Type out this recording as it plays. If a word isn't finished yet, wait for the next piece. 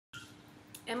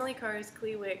Emily Carr's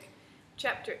Klee Wyck,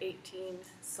 Chapter 18,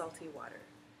 Salty Water.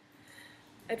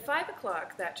 At 5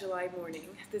 o'clock that July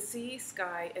morning, the sea,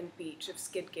 sky, and beach of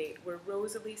Skidgate were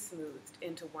rosily smoothed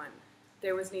into one.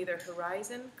 There was neither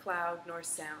horizon, cloud, nor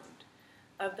sound.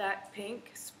 Of that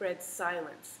pink spread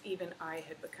silence even I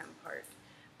had become part,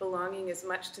 belonging as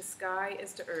much to sky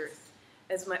as to earth,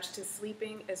 as much to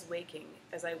sleeping as waking,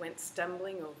 as I went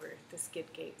stumbling over the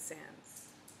Skidgate sands.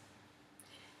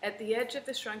 At the edge of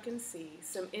the shrunken sea,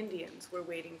 some Indians were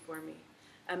waiting for me,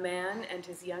 a man and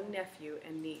his young nephew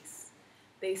and niece.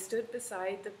 They stood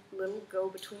beside the little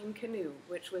go-between canoe,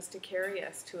 which was to carry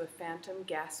us to a phantom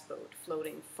gas boat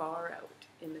floating far out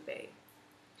in the bay.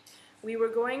 We were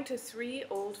going to 3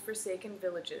 old forsaken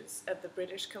villages of the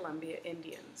British Columbia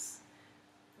Indians,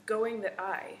 going that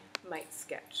I might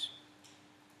sketch.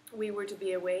 We were to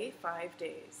be away 5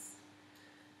 days.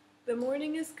 "The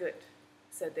morning is good,"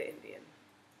 said the Indian.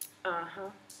 "Uh-huh,"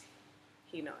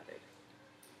 he nodded.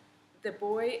 The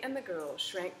boy and the girl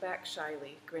shrank back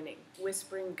shyly, grinning,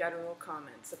 whispering guttural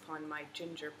comments upon my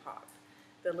ginger pop,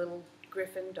 the little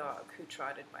griffin dog who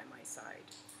trotted by my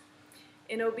side.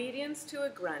 In obedience to a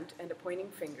grunt and a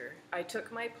pointing finger, I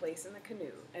took my place in the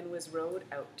canoe and was rowed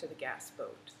out to the gas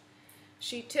boat.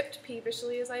 She tipped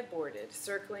peevishly as I boarded,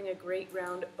 circling a great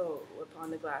round O upon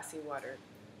the glassy water.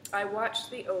 I watched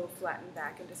the O flatten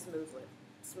back into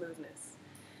smoothness.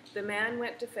 The man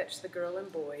went to fetch the girl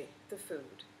and boy, the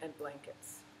food, and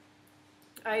blankets.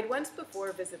 I had once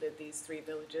before visited these 3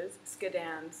 villages,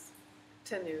 Skidans,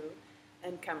 Tanu,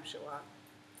 and Kamshawa.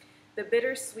 The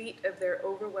bitter sweet of their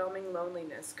overwhelming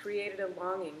loneliness created a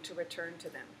longing to return to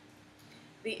them.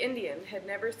 The Indian had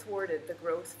never thwarted the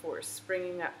growth force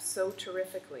springing up so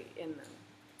terrifically in them.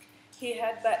 He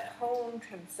had but honed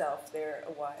himself there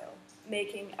a while,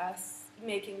 making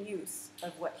use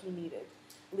of what he needed,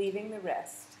 leaving the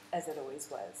rest as it always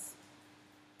was.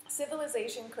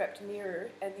 Civilization crept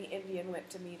nearer, and the Indian went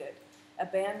to meet it,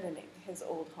 abandoning his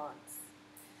old haunts.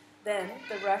 Then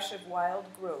the rush of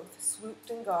wild growth swooped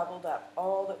and gobbled up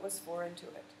all that was foreign to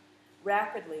it.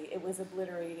 Rapidly, it was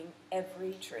obliterating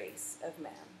every trace of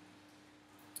man.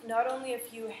 Not only a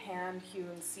few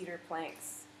hand-hewn cedar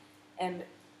planks and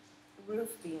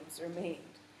roof beams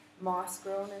remained,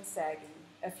 moss-grown and sagging,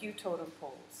 a few totem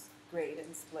poles, grayed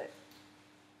and split.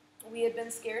 We had been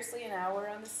scarcely an hour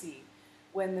on the sea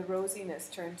when the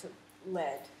rosiness turned to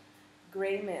lead.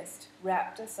 Gray mist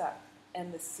wrapped us up,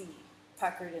 and the sea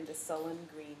puckered into sullen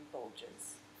green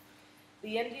bulges.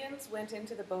 The Indians went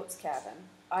into the boat's cabin.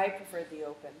 I preferred the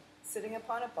open. Sitting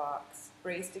upon a box,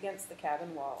 braced against the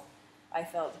cabin wall, I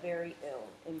felt very ill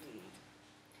indeed.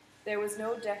 There was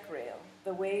no deck rail.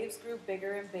 The waves grew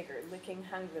bigger and bigger, licking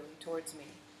hungrily towards me.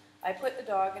 I put the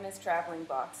dog in his traveling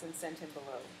box and sent him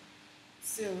below.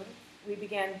 Soon, we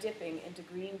began dipping into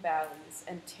green valleys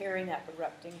and tearing up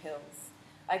erupting hills.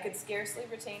 I could scarcely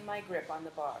retain my grip on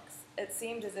the box. It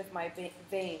seemed as if my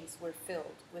veins were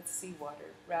filled with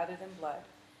seawater rather than blood,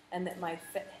 and that my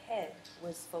head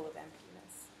was full of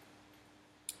emptiness.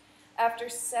 After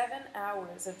 7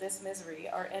 hours of this misery,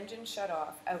 our engine shut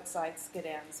off outside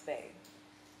Skidans Bay.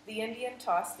 The Indian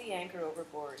tossed the anchor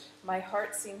overboard. My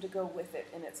heart seemed to go with it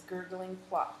in its gurgling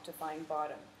plop to find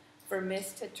bottom, for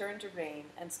mist had turned to rain,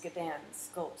 and Skidans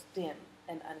skulked dim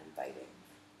and uninviting.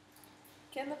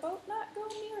 "Can the boat not go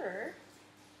nearer?"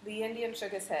 The Indian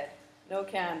shook his head. "No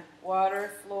can. Water,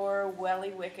 floor,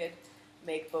 welly wicked,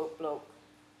 make boat bloke."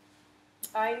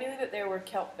 I knew that there were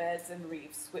kelp beds and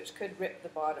reefs which could rip the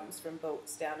bottoms from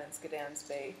boats down in Skidans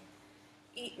Bay.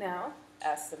 "Eat now?"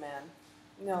 asked the man.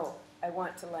 "No, I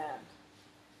want to land."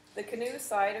 The canoe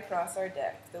sighed across our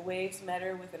deck. The waves met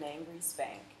her with an angry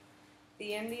spank.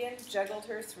 The Indian juggled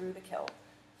her through the kelp.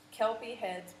 Kelpy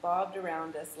heads bobbed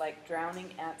around us like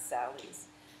drowning Aunt Sally's,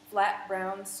 flat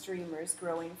brown streamers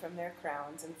growing from their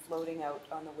crowns and floating out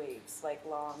on the waves like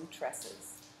long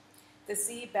tresses. The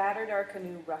sea battered our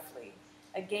canoe roughly.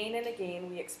 Again and again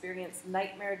we experienced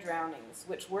nightmare drownings,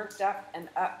 which worked up and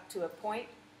up to a point,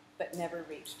 but never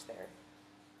reached there.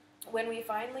 When we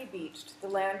finally beached, the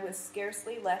land was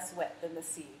scarcely less wet than the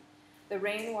sea. The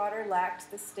rainwater lacked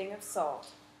the sting of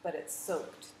salt, but it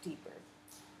soaked deeper.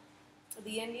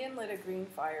 The Indian lit a green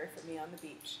fire for me on the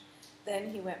beach. Then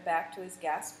he went back to his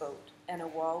gas boat, and a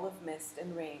wall of mist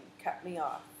and rain cut me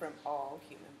off from all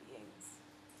human beings.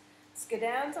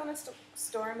 Skidans on a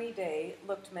stormy day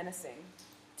looked menacing.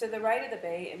 To the right of the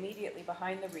bay, immediately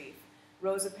behind the reef,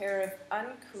 rose a pair of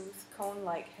uncouth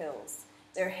cone-like hills,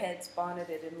 their heads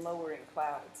bonneted in lowering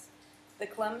clouds. The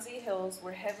clumsy hills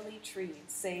were heavily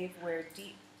treed, save where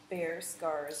deep, bare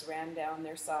scars ran down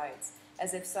their sides,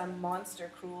 as if some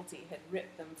monster cruelty had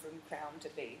ripped them from crown to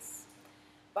base.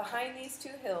 Behind these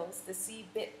two hills, the sea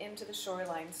bit into the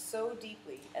shoreline so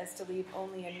deeply as to leave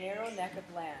only a narrow neck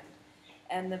of land,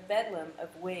 and the bedlam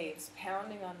of waves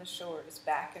pounding on the shores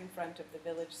back in front of the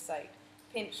village site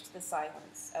pinched the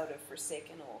silence out of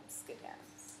forsaken old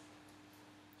Skidans.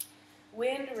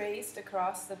 Wind raced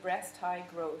across the breast-high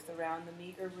growth around the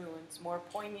meager ruins, more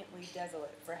poignantly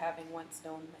desolate for having once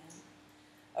known man.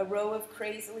 A row of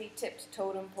crazily tipped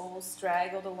totem poles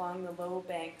straggled along the low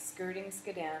bank skirting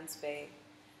Skidans Bay.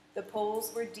 The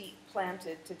poles were deep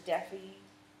planted to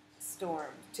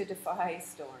defy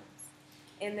storms.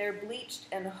 In their bleached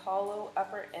and hollow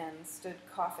upper ends stood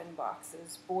coffin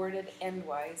boxes, boarded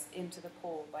endwise into the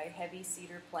pole by heavy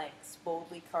cedar planks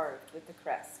boldly carved with the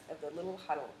crest of the little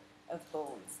huddle of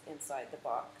bones inside the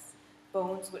box,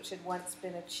 bones which had once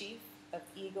been a chief of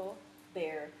eagle,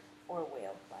 bear, or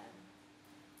whale clan.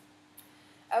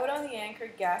 Out on the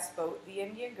anchored gas boat, the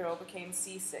Indian girl became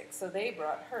seasick, so they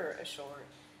brought her ashore.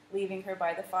 Leaving her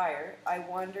by the fire, I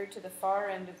wandered to the far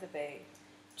end of the bay.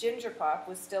 Ginger Pop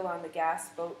was still on the gas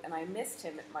boat, and I missed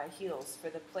him at my heels, for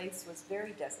the place was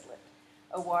very desolate,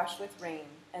 awash with rain,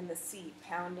 and the sea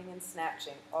pounding and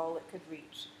snatching all it could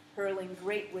reach, hurling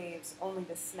great waves only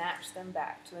to snatch them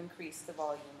back to increase the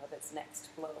volume of its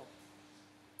next blow.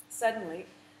 Suddenly,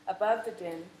 above the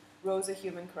din, rose a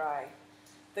human cry.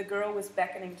 The girl was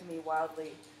beckoning to me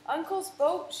wildly. "Uncle's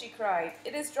boat," she cried.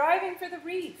 "It is driving for the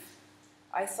reef."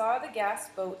 I saw the gas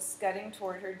boat scudding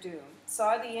toward her doom,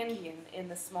 saw the Indian in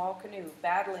the small canoe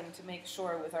battling to make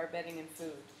shore with our bedding and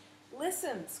food.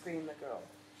 "Listen," screamed the girl.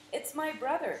 "It's my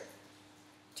brother."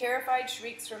 Terrified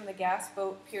shrieks from the gas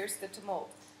boat pierced the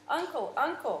tumult. "Uncle!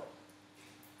 Uncle!"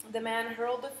 The man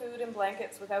hurled the food and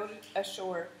blankets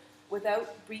ashore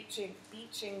without beaching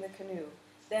the canoe.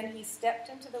 Then he stepped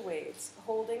into the waves,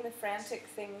 holding the frantic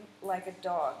thing like a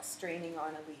dog straining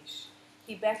on a leash.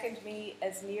 He beckoned me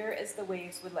as near as the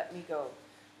waves would let me go.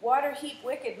 "Water heap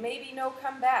wicked, maybe no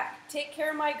come back. Take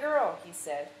care my girl," he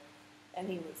said, and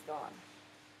he was gone.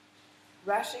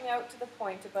 Rushing out to the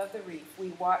point above the reef, we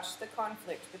watched the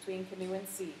conflict between canoe and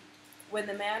sea. When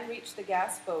the man reached the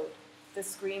gas boat, the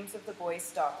screams of the boy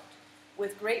stopped.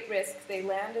 With great risk, they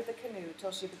landed the canoe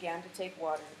till she began to take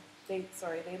water.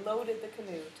 They loaded the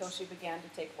canoe till she began to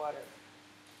take water.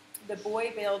 The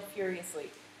boy bailed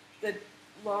furiously. The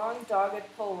long,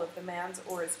 dogged pull of the man's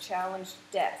oars challenged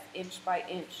death inch by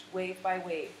inch, wave by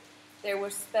wave. There were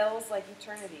spells like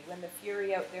eternity when the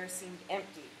fury out there seemed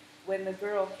empty, when the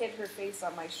girl hid her face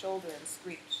on my shoulder and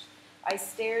screeched. I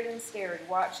stared and stared,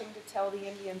 watching to tell the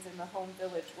Indians in the home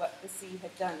village what the sea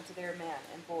had done to their man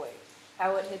and boy,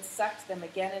 how it had sucked them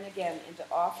again and again into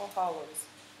awful hollows,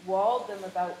 walled them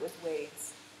about with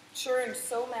waves, churned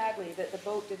so madly that the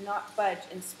boat did not budge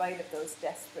in spite of those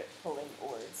desperate pulling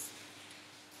oars.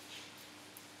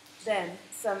 Then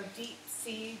some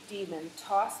deep-sea demon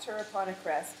tossed her upon a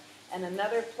crest, and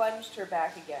another plunged her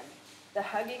back again. The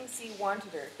hugging sea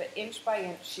wanted her, but inch by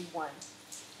inch she won.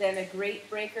 Then a great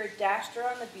breaker dashed her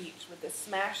on the beach with the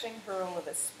smashing hurl of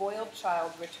a spoiled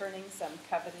child returning some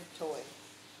coveted toy.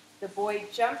 The boy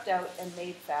jumped out and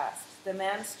made fast. The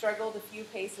man struggled a few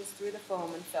paces through the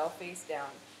foam and fell face down.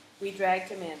 We dragged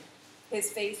him in.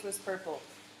 His face was purple.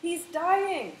 "He's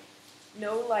dying!"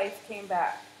 No life came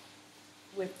back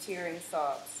with tearing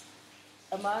sobs.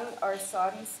 Among our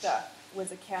sodden stuff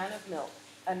was a can of milk,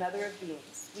 another of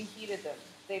beans. We heated them.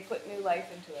 They put new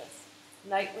life into us.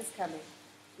 Night was coming.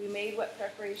 We made what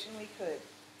preparation we could,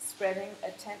 spreading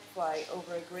a tent fly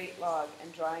over a great log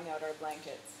and drying out our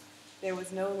blankets. There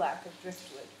was no lack of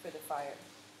driftwood for the fire.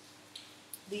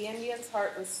 The Indian's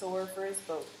heart was sore for his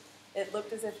boat. It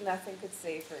looked as if nothing could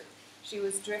save her. She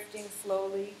was drifting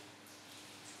slowly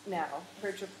now,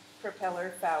 her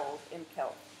propeller fouled in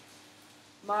kelp.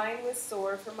 Mine was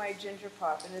sore for my Ginger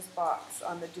Pop in his box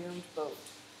on the doomed boat.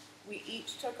 We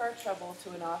each took our trouble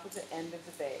to an opposite end of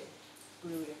the bay,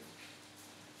 brooding.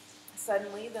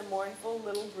 Suddenly, the mournful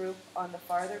little group on the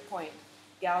farther point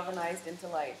galvanized into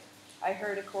life. I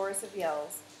heard a chorus of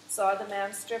yells, saw the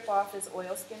man strip off his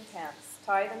oilskin pants,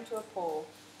 tie them to a pole,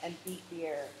 and beat the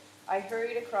air. I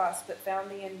hurried across, but found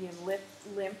the Indian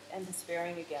limp and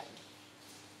despairing again.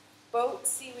 "Boat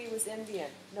see we was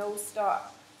Indian, no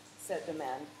stop," said the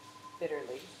man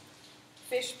bitterly.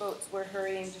 Fish boats were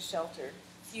hurrying to shelter.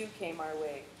 Few came our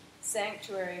way.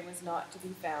 Sanctuary was not to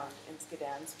be found in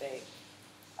Skidans Bay.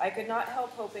 I could not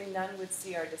help hoping none would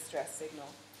see our distress signal.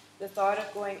 The thought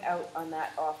of going out on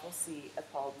that awful sea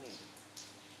appalled me.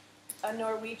 A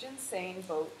Norwegian seine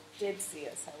boat did see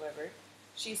us, however.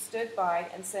 She stood by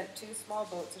and sent 2 small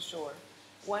boats ashore.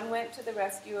 One went to the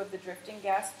rescue of the drifting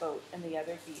gas boat, and the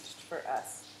other beached for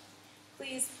us.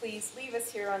 "Please, please, leave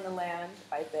us here on the land,"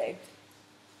 I begged.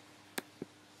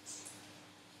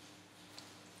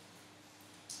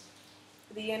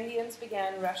 The Indians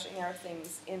began rushing our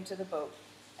things into the boat,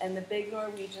 and the big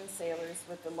Norwegian sailors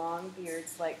with the long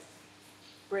beards like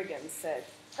brigands said,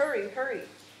 "Hurry, hurry!"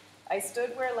 I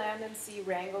stood where land and sea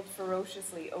wrangled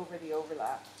ferociously over the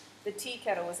overlap. The tea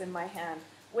kettle was in my hand.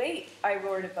 "Wait!" I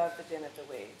roared above the din of the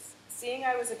waves, seeing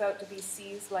I was about to be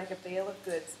seized like a bale of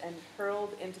goods and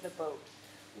hurled into the boat.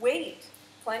 "Wait!"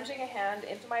 Plunging a hand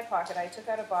into my pocket, I took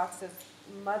out a box of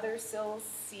Mother Sill's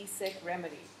seasick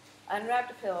remedy,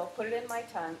 unwrapped a pill, put it in my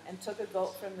tongue, and took a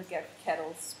gulp from the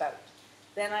kettle's spout.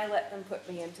 Then I let them put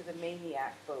me into the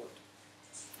maniac boat.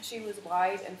 She was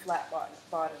wide and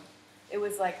flat-bottomed. It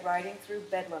was like riding through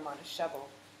Bedlam on a shovel.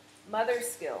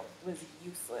 Mother's skill was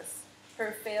useless.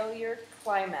 Her failure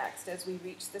climaxed as we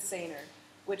reached the seiner,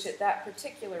 which at that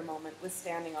particular moment was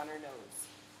standing on her nose.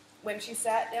 When she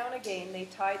sat down again, they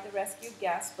tied the rescued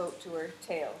gas boat to her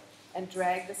tail and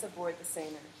dragged us aboard the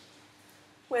seiner.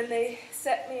 When they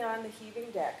set me on the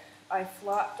heaving deck, I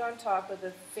flopped on top of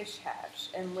the fish hatch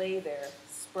and lay there,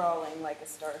 sprawling like a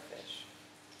starfish.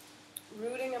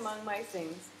 Rooting among my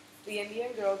things, the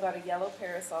Indian girl got a yellow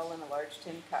parasol in a large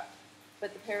tin cup,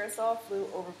 but the parasol flew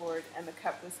overboard and the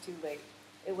cup was too late.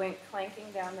 It went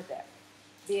clanking down the deck.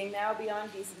 Being now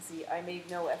beyond decency, I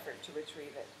made no effort to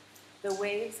retrieve it. The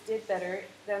waves did better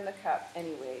than the cup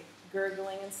anyway,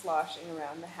 gurgling and sloshing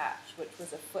around the hatch, which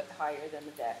was a foot higher than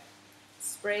the deck.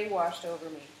 Spray washed over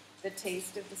me. The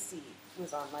taste of the sea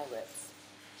was on my lips.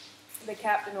 The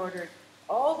captain ordered,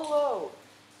 "All below!"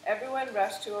 Everyone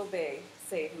rushed to obey,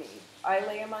 save me. I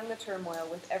lay among the turmoil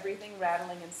with everything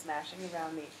rattling and smashing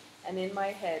around me, and in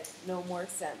my head no more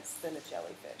sense than a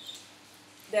jellyfish.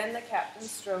 Then the captain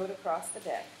strode across the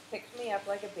deck, picked me up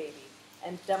like a baby,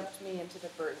 and dumped me into the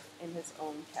berth in his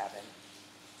own cabin.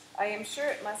 I am sure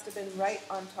it must have been right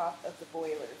on top of the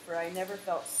boiler, for I never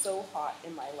felt so hot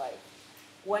in my life.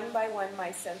 One by one,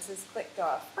 my senses clicked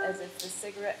off, as if the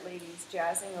cigarette ladies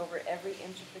jazzing over every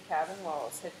inch of the cabin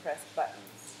walls had pressed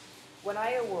buttons. When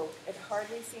I awoke, it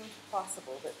hardly seemed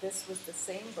possible that this was the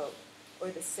same boat, or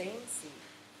the same sea,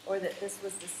 or that this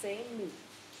was the same me,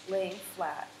 laying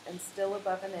flat and still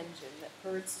above an engine that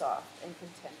purred soft and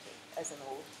contented as an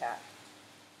old cat.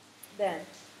 Then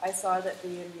I saw that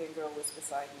the Indian girl was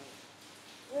beside me.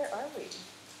 "Where are we?"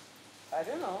 "I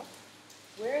don't know."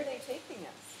 "Where are they taking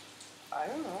us?" "I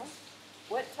don't know."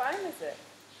 "What time is it?"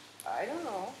 "I don't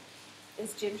know."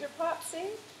 "Is Ginger Pop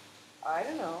safe?" "I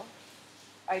don't know."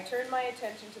 I turned my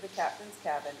attention to the captain's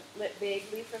cabin, lit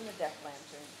vaguely from the deck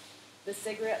lantern. The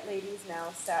cigarette ladies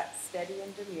now sat steady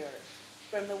and demure.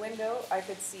 From the window, I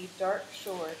could see dark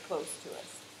shore close to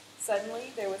us.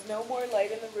 Suddenly, there was no more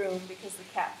light in the room because the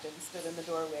captain stood in the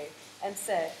doorway and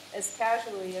said, as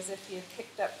casually as if he had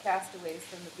picked up castaways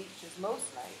from the beaches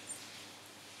most nights,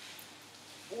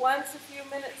 "Once a few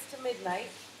minutes to midnight,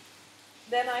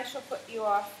 then I shall put you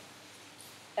off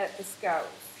at the scows."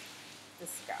 "The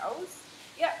scows?"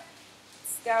 "Yep.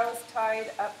 Scows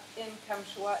tied up in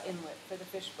Kamshua Inlet for the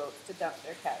fish boats to dump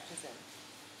their catches in."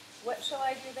 "What shall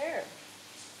I do there?"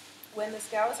 "When the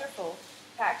scows are full,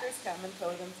 packers come and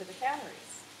tow them to the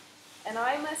canneries." "And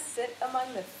I must sit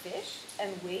among the fish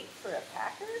and wait for a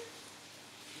packer?"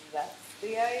 "That's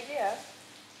the idea."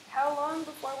 "How long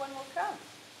before one will come?"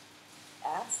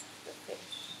 "Ask the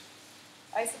fish."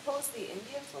 "I suppose the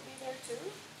Indians will be there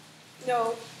too?"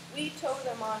 "No, we tow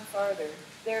them on farther.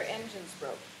 Their engines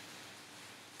broke."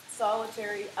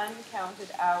 Solitary,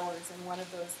 uncounted hours in one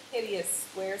of those hideous,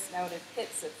 square-snouted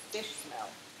pits of fish smell.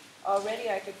 Already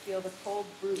I could feel the cold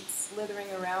brutes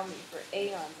slithering around me for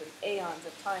aeons and aeons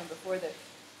of time before the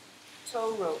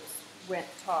tow ropes went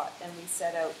taut and we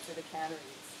set out for the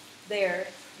canneries. There,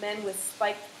 men with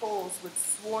spiked poles would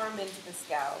swarm into the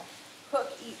scow,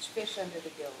 hook each fish under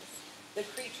the gills. The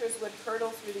creatures would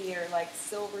hurtle through the air like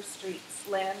silver streaks,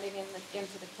 landing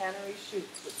into the cannery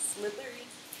chutes with slippery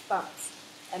bumps,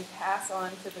 and pass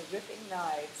on to the ripping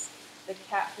knives. The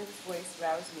captain's voice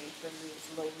roused me from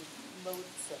these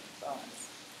loathsome thoughts.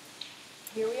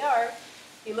 "Here we are."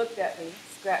 He looked at me,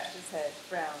 scratched his head,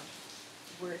 frowned.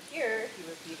 "We're here," he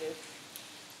repeated.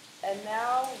 "And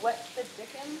now, what the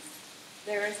dickens?"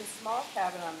 "There is a small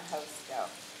cabin on the house scow.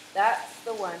 That's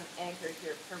the one anchored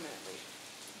here permanently.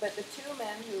 But the two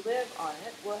men who live on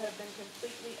it will have been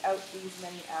completely out these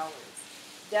many hours.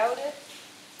 Doubt it,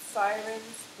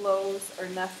 sirens, blows, or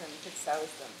nothing could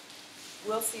souse them.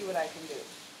 We'll see what I can do."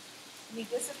 He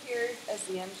disappeared as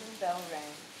the engine bell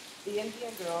rang. The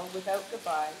Indian girl, without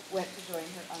goodbye, went to join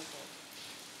her uncle.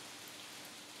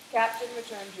 Captain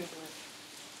returned jubilant.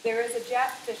 "There is a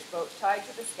Jap fish boat tied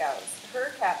to the scows.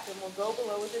 Her captain will go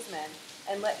below with his men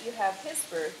and let you have his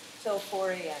berth till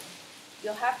 4 a.m.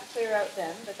 You'll have to clear out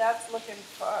then, but that's looking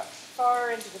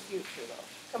far into the future, though.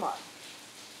 Come on.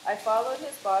 I followed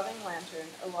his bobbing lantern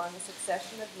along a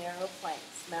succession of narrow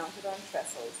planks mounted on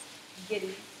trestles,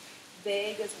 giddy,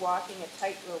 vague as walking a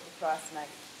tightrope across night.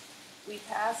 We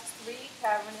passed 3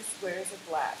 cavernous squares of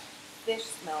black. Fish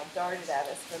smell darted at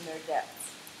us from their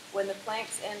depths. When the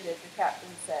planks ended, the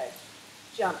captain said,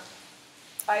 "Jump."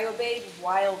 I obeyed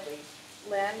wildly,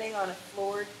 landing on a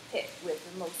floored pit with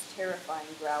the most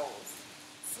terrifying growls.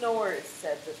 "Snores,"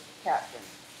 said the captain.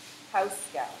 "House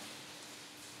scout."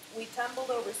 We tumbled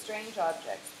over strange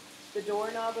objects. The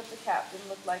doorknob of the captain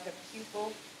looked like a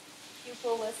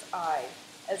pupilless eye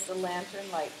as the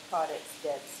lantern light caught its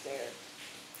dead stare.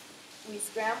 We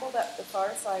scrambled up the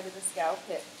far side of the scow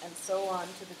pit and so on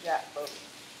to the jack boat.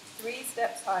 3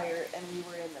 steps higher and we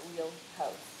were in the wheel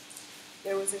house.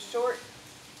 There was a short,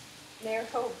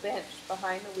 narrow bench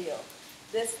behind the wheel.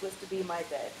 This was to be my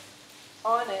bed.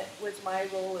 On it was my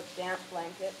roll of damp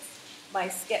blankets, my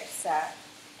sketch sack,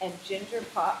 and Ginger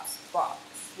Pop's box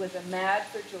with a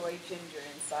mad-for-joy Ginger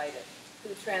inside it,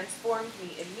 who transformed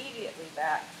me immediately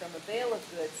back from a bale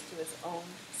of goods to his own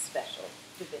special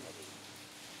divinity.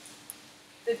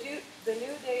 The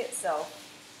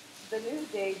new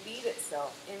day beat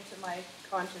itself into my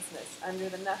consciousness under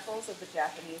the knuckles of the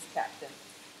Japanese captain.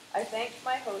 I thanked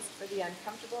my host for the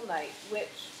uncomfortable night,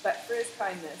 which, but for his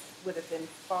kindness, would have been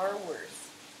far worse,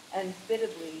 and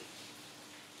biddably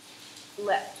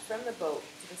leapt from the boat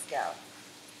to the scow.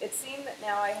 It seemed that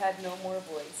now I had no more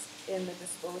voice in the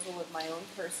disposal of my own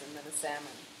person than a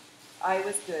salmon. I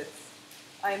was goods.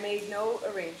 I made no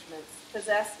arrangements,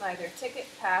 possessed neither ticket,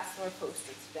 pass, nor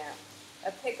postage stamp,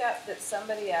 a pickup that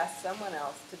somebody asked someone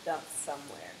else to dump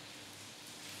somewhere.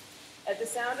 At the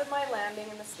sound of my landing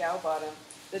in the scow bottom,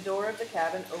 the door of the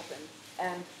cabin opened,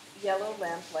 and yellow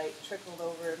lamplight trickled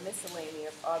over a miscellany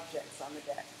of objects on the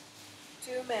deck.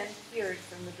 2 men peered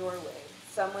from the doorway.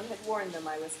 Someone had warned them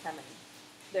I was coming.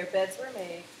 Their beds were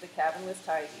made, the cabin was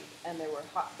tidied, and there were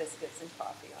hot biscuits and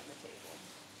coffee on the table.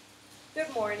 "Good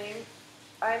morning.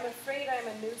 I'm afraid I'm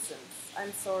a nuisance.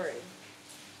 I'm sorry."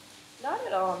 "Not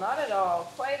at all, not at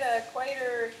all. Quite.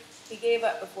 He gave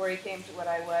up before he came to what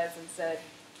I was and said,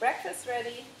 "Breakfast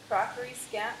ready, crockery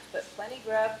scant, but plenty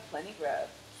grub.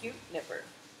 Cute nipper."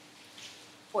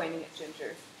 Pointing at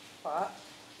Ginger Pop.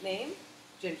 "Name?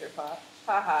 Ginger Pop.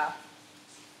 Ha ha."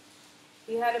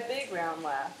 He had a big round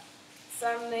laugh.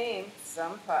 "Some name,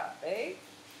 some pup, eh?"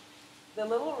 The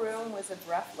little room was of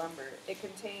rough lumber. It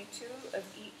contained 2 of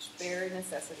each bare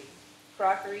necessity: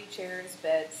 crockery, chairs,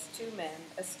 beds, 2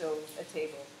 men, a stove, a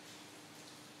table.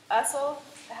 "Us'll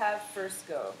have first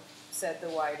go," said the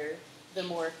wider, the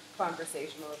more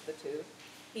conversational of the 2.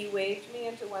 He waved me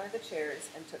into one of the chairs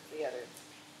and took the other.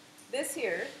 "This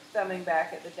here," thumbing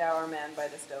back at the dour man by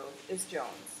the stove, "is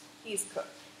Jones. He's cook.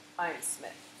 I'm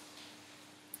Smith."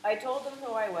 I told them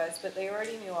who I was, but they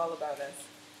already knew all about us.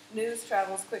 News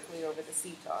travels quickly over the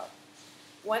sea top.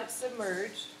 Once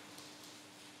submerged,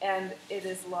 and it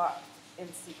is locked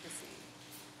in secrecy.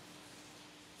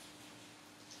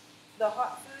 The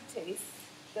hot food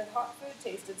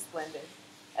tasted splendid.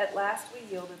 At last we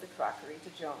yielded the crockery to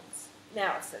Jones.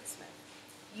 "Now," said Smith,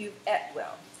 "you've et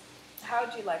well.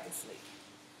 How'd you like a sleep?"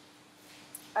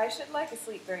 "I should like a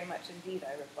sleep very much indeed,"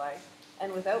 I replied,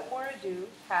 and without more ado,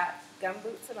 hat,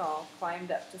 gumboots and all,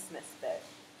 climbed up to Smith's bed.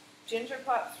 Ginger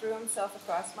Pop threw himself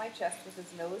across my chest with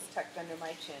his nose tucked under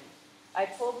my chin. I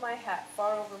pulled my hat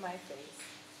far over my face.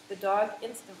 The dog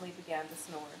instantly began to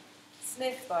snore.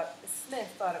 Smith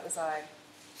thought it was I.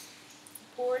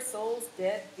 "Poor soul's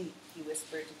dead beat," he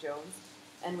whispered to Jones,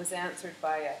 and was answered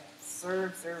by a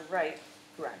 "serves her right"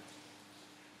 grunt.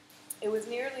 It was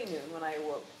nearly noon when I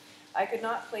awoke. I could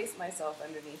not place myself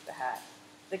underneath the hat.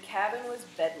 The cabin was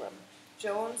bedlam.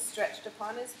 Jones, stretched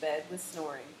upon his bed, was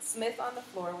snoring. Smith on the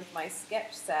floor with my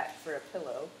sketch sack for a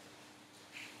pillow.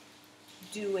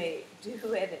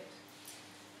 Duetted.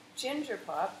 Ginger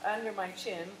Pop, under my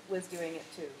chin, was doing it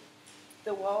too.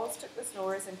 The walls took the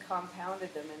snores and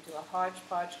compounded them into a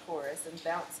hodgepodge chorus and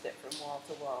bounced it from wall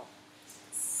to wall.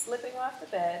 Slipping off the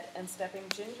bed and stepping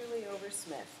gingerly over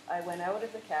Smith, I went out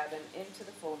of the cabin into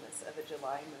the fullness of a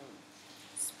July moon.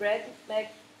 Spread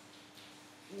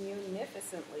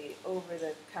munificently over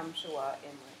the Kamshawa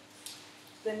Inlet.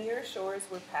 The near shores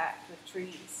were packed with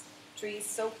trees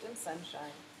soaked in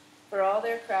sunshine. For all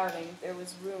their crowding, there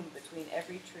was room between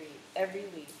every tree, every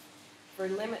leaf, for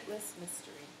limitless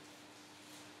mystery.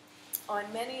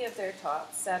 On many of their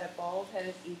tops sat a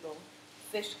bald-headed eagle,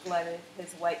 fish-glutted,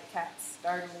 his white caps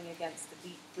startling against the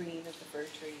deep green of the fir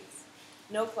trees.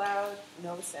 No cloud,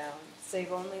 no sound,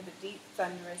 save only the deep,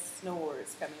 thunderous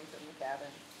snores coming from the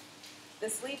cabin. The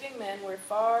sleeping men were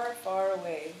far, far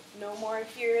away, no more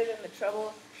here than the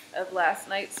trouble of last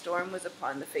night's storm was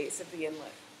upon the face of the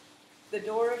inlet. The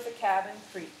door of the cabin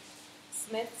creaked.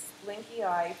 Smith's blinky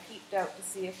eye peeped out to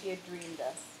see if he had dreamed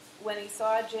us. When he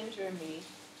saw Ginger and me,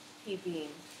 he beamed.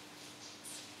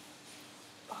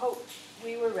 Hoped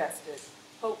we were rested.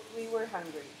 Hoped we were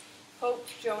hungry. Hoped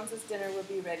Jones's dinner would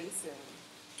be ready soon.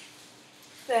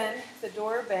 Then the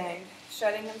door banged,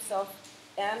 shutting himself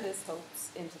and his hopes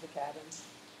into the cabin.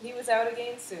 He was out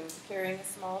again soon, carrying a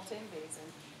small tin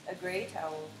basin, a gray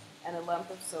towel, and a lump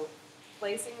of soap.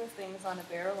 Placing the things on a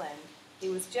barrel end, he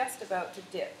was just about to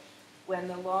dip when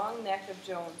the long neck of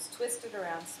Jones twisted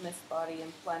around Smith's body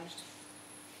and plunged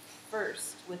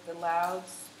first with loud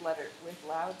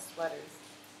splutters.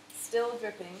 Still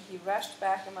dripping, he rushed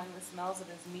back among the smells of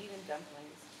his meat and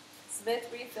dumplings. Smith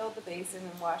refilled the basin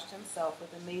and washed himself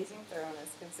with amazing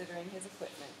thoroughness considering his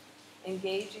equipment,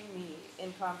 engaging me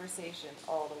in conversation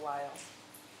all the while.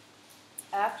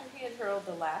 After he had hurled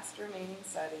the last remaining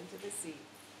sud into the sea,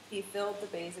 he filled the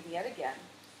basin yet again,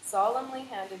 solemnly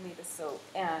handed me the soap,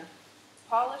 and,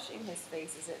 polishing his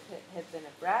face as if it had been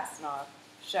a brass knob,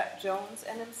 shut Jones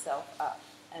and himself up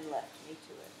and left me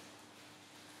to it.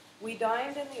 We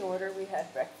dined in the order we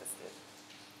had breakfasted.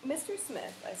 "Mr.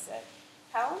 Smith," I said,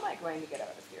 "how am I going to get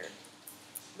out of here?"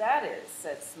 "That is,"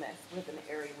 said Smith with an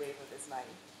airy wave of his knife,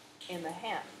 "in the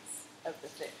hands of the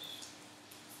fish."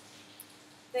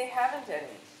 "They haven't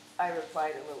any," I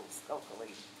replied a little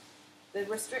sulkily. The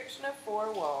restriction of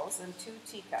 4 walls and 2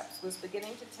 teacups was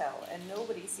beginning to tell, and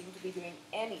nobody seemed to be doing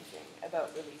anything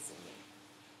about releasing me.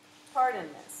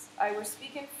 "Pardon, miss, I were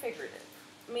speaking figurative,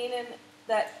 meaning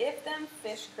that if them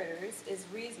fish critters is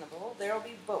reasonable, there'll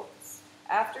be boats.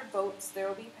 After boats,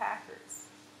 there'll be packers."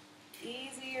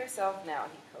 "Easy yourself now,"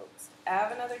 he coaxed.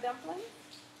 "'Ave another dumpling?"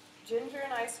 Ginger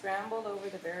and I scrambled over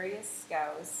the various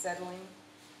scows,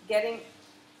 getting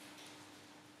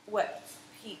what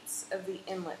peeps of the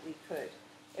inlet we could.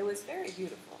 It was very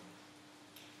beautiful.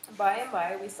 By and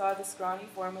by, we saw the scrawny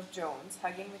form of Jones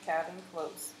hugging the cabin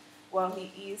close, while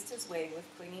he eased his way with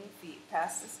clinging feet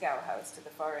past the scow house to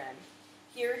the far end.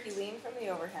 Here he leaned from the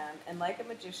overhand and, like a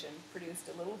magician, produced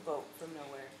a little boat from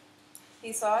nowhere.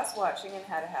 He saw us watching and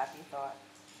had a happy thought.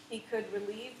 He could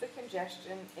relieve the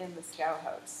congestion in the scow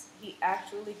house. He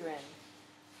actually grinned.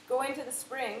 "Going to the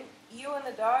spring? You and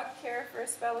the dog care for a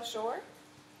spell ashore?"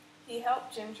 He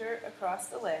helped Ginger across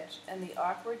the ledge and the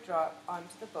awkward drop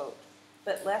onto the boat,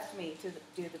 but left me to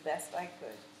do the best I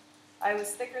could. I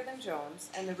was thicker than Jones,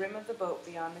 and the rim of the boat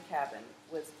beyond the cabin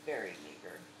was very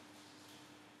meager.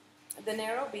 The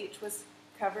narrow beach was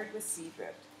covered with sea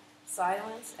drift.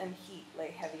 Silence and heat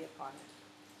lay heavy upon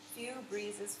it. Few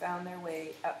breezes found their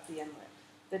way up the inlet.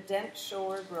 The dense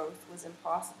shore growth was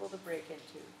impossible to break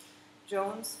into.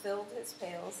 Jones filled his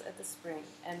pails at the spring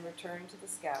and returned to the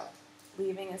scow,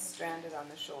 leaving us stranded on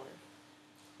the shore.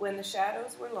 When the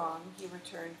shadows were long, he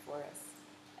returned for us.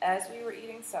 As we were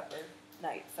eating supper,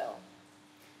 night fell.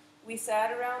 We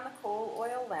sat around the coal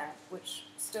oil lamp which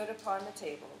stood upon the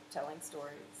table, telling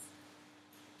stories.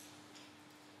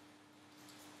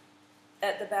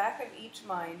 At the back of each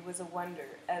mind was a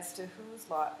wonder as to whose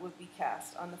lot would be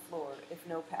cast on the floor if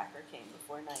no packer came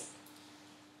before night.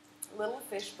 Little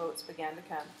fish boats began to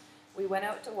come. We went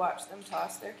out to watch them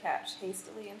toss their catch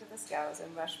hastily into the scows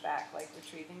and rush back like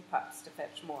retrieving pups to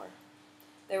fetch more.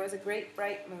 There was a great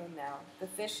bright moon now. The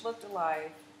fish looked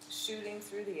alive, shooting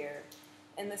through the air.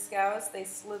 In the scows they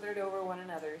slithered over one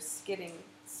another, skidding,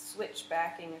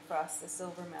 switchbacking across the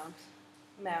silver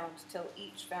mound till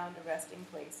each found a resting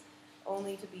place,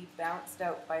 only to be bounced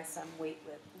out by some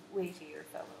weightier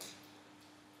fellow.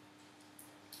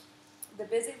 The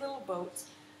busy little boats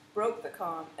broke the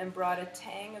calm and brought a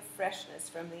tang of freshness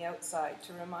from the outside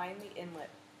to remind the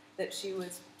inlet that she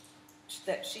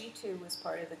too was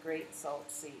part of the great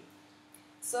salt sea.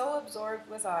 So absorbed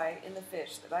was I in the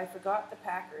fish that I forgot the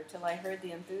packer till I heard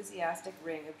the enthusiastic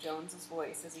ring of Jones's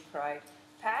voice as he cried,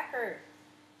 "Packer!"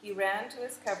 He ran to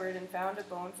his cupboard and found a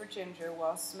bone for Ginger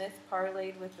while Smith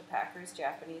parleyed with the packer's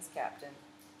Japanese captain.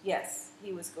 Yes,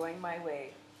 he was going my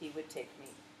way. He would take me.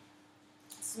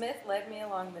 Smith led me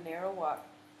along the narrow walk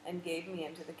and gave me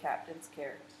into the captain's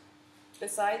care.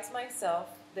 Besides myself,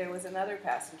 there was another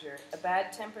passenger, a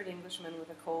bad-tempered Englishman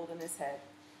with a cold in his head,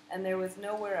 and there was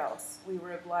nowhere else. We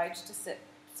were obliged to sit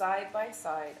side by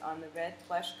side on the red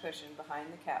plush cushion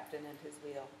behind the captain and his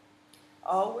wheel.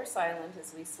 All were silent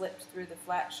as we slipped through the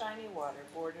flat, shiny water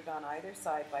bordered on either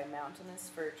side by mountainous,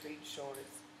 fir-treed shores.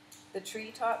 The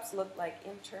treetops looked like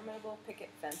interminable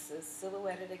picket fences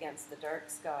silhouetted against the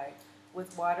dark sky,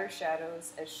 with water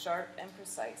shadows as sharp and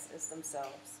precise as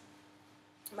themselves.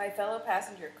 My fellow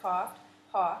passenger coughed,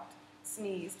 hawked,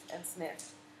 sneezed, and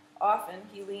sniffed. Often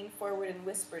he leaned forward and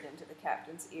whispered into the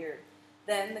captain's ear.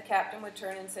 Then the captain would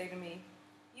turn and say to me,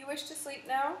 "You wish to sleep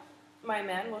now? My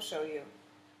man will show you."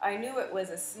 I knew it was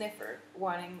a sniffer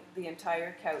wanting the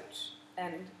entire couch,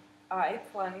 and I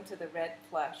clung to the red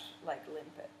plush like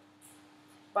limpet.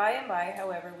 By and by,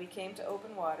 however, we came to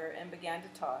open water and began to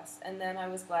toss, and then I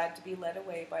was glad to be led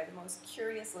away by the most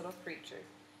curious little creature.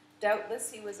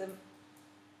 Doubtless he was a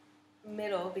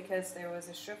middle because there was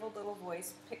a shriveled little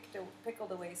voice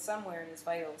pickled away somewhere in his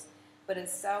vitals, but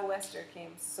his sou'wester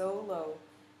came so low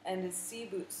and his sea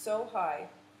boots so high,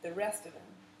 the rest of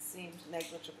him seemed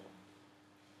negligible.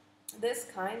 This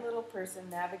kind little person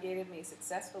navigated me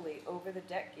successfully over the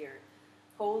deck gear,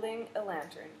 holding a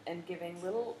lantern and giving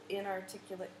little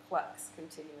inarticulate clucks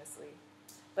continuously.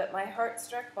 But my heart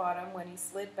struck bottom when he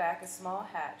slid back a small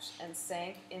hatch and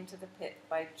sank into the pit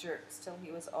by jerks till he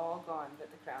was all gone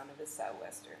but the crown of his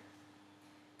sou'wester.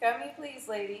 "Come ye please,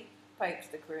 lady,"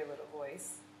 piped the queer little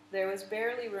voice. There was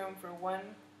barely room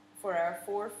for our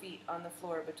 4 feet on the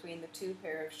floor between the 2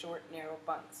 pair of short, narrow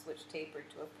bunks which tapered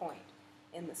to a point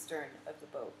in the stern of the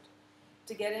boat.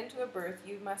 To get into a berth,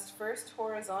 you must first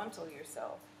horizontal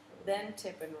yourself, then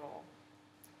tip and roll.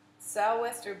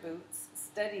 Sou'wester boots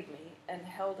steadied me and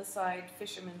held aside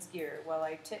fisherman's gear while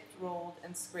I tipped, rolled,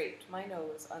 and scraped my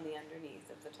nose on the underneath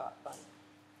of the top bunk.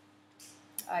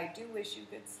 "I do wish you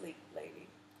good sleep, lady."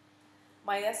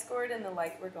 My escort and the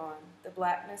light were gone. The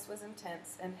blackness was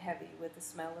intense and heavy with the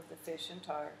smell of the fish and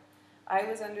tar. I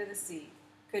was under the sea,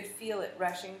 could feel it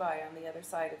rushing by on the other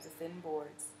side of the thin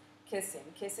boards,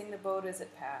 kissing the boat as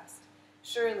it passed.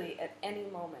 Surely, at any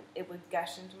moment, it would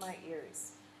gush into my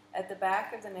ears. At the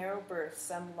back of the narrow berth,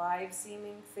 some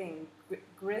live-seeming thing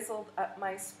grizzled up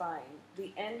my spine.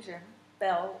 The engine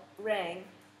bell rang,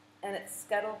 and it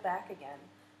scuttled back again.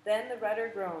 Then the rudder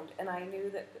groaned, and I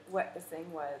knew what the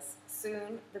thing was.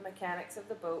 Soon, the mechanics of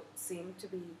the boat seemed to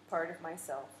be part of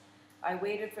myself. I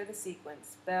waited for the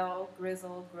sequence. Bell,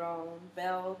 grizzle, groan,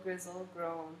 bell, grizzle,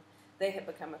 groan. They had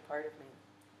become a part of me.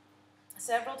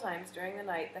 Several times during the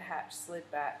night, the hatch slid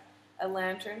back. A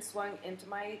lantern swung into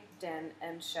my den,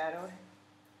 and shadowed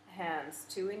hands,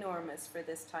 too enormous for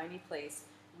this tiny place,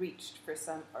 reached for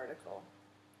some article.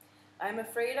 "I'm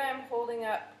afraid I am holding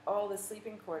up all the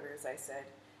sleeping quarters," I said.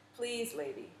 "Please,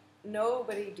 lady,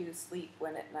 nobody do sleep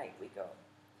when at night we go."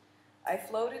 I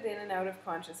floated in and out of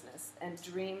consciousness, and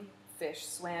dream fish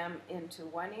swam into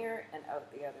one ear and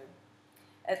out the other.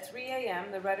 At 3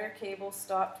 a.m., the rudder cable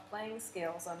stopped playing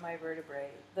scales on my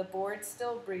vertebrae. The board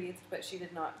still breathed, but she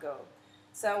did not go.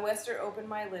 Sou'wester opened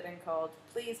my lid and called,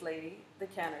 "Please, lady, the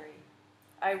cannery."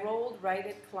 I rolled,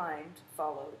 righted, climbed,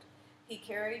 followed. He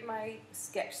carried my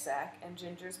sketch sack and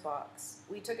Ginger's box.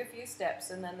 We took a few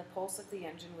steps, and then the pulse of the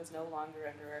engine was no longer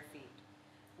under our feet.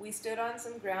 We stood on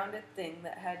some grounded thing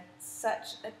that had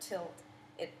such a tilt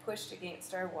it pushed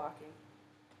against our walking.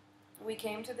 We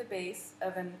came to the base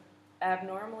of an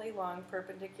abnormally long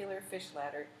perpendicular fish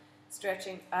ladder,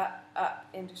 stretching up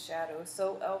into shadow,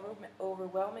 so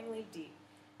overwhelmingly deep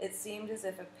it seemed as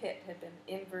if a pit had been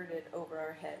inverted over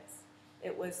our heads.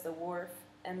 It was the wharf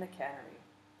and the cannery.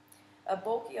 A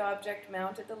bulky object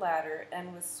mounted the ladder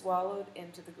and was swallowed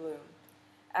into the gloom.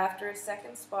 After a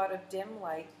second spot of dim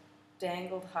light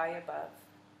dangled high above.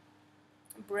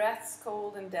 Breaths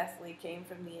cold and deathly came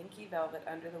from the inky velvet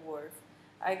under the wharf.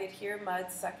 I could hear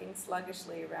mud sucking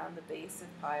sluggishly around the base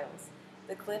of piles,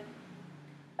 the clip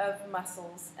of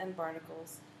mussels and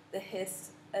barnacles, the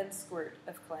hiss and squirt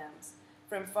of clams.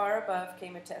 From far above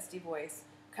came a testy voice.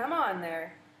 "Come on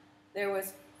there!" There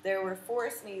were 4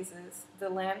 sneezes, the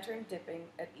lantern dipping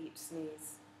at each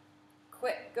sneeze.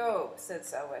 "Quick, go," said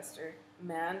Sou'wester.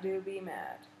 "Man do be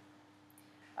mad."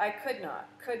 I could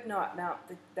not mount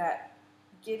that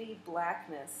giddy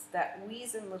blackness, that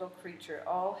weazen little creature,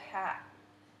 all hat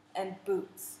and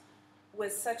boots,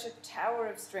 was such a tower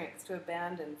of strength to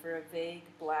abandon for a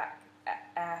vague black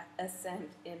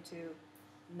ascent into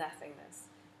nothingness.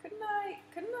 Couldn't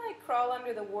I crawl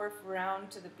under the wharf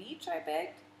round to the beach, I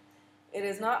begged. "It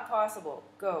is not possible.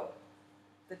 Go."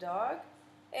 "The dog?"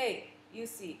 "Hey, you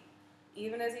see."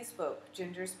 Even as he spoke,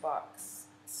 Ginger's box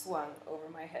swung over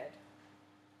my head.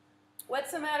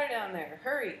 "What's the matter down there?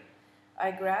 Hurry!"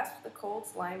 I grasped the cold,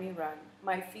 slimy rung.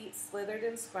 My feet slithered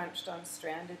and scrunched on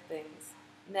stranded things.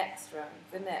 Next rung,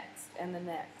 the next, and the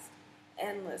next.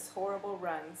 Endless, horrible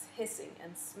rungs, hissing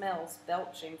and smells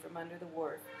belching from under the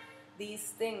wharf.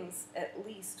 These things, at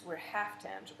least, were half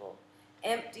tangible.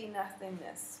 Empty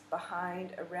nothingness,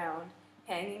 behind, around,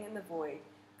 hanging in the void,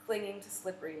 clinging to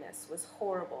slipperiness, was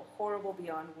horrible, horrible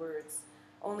beyond words.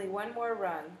 Only one more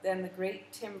rung, then the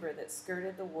great timber that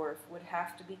skirted the wharf would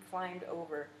have to be climbed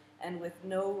over, and with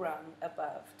no rung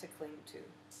above to cling to.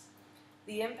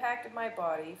 The impact of my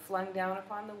body, flung down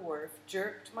upon the wharf,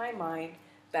 jerked my mind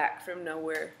back from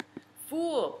nowhere.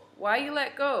 "Fool! Why you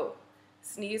let go?"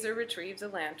 Sneezer retrieves a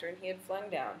lantern he had flung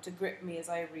down to grip me as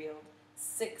I reeled.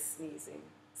 6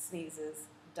 sneezes,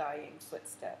 dying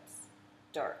footsteps.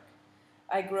 Dark.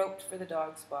 I groped for the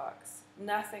dog's box.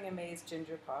 Nothing amazed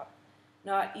Ginger Pop.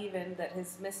 Not even that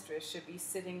his mistress should be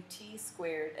sitting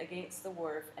T-squared against the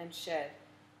wharf and shed.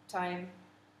 Time,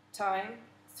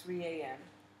 3 a.m.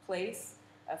 Place,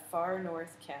 a far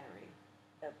north cannery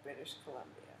of British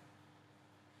Columbia.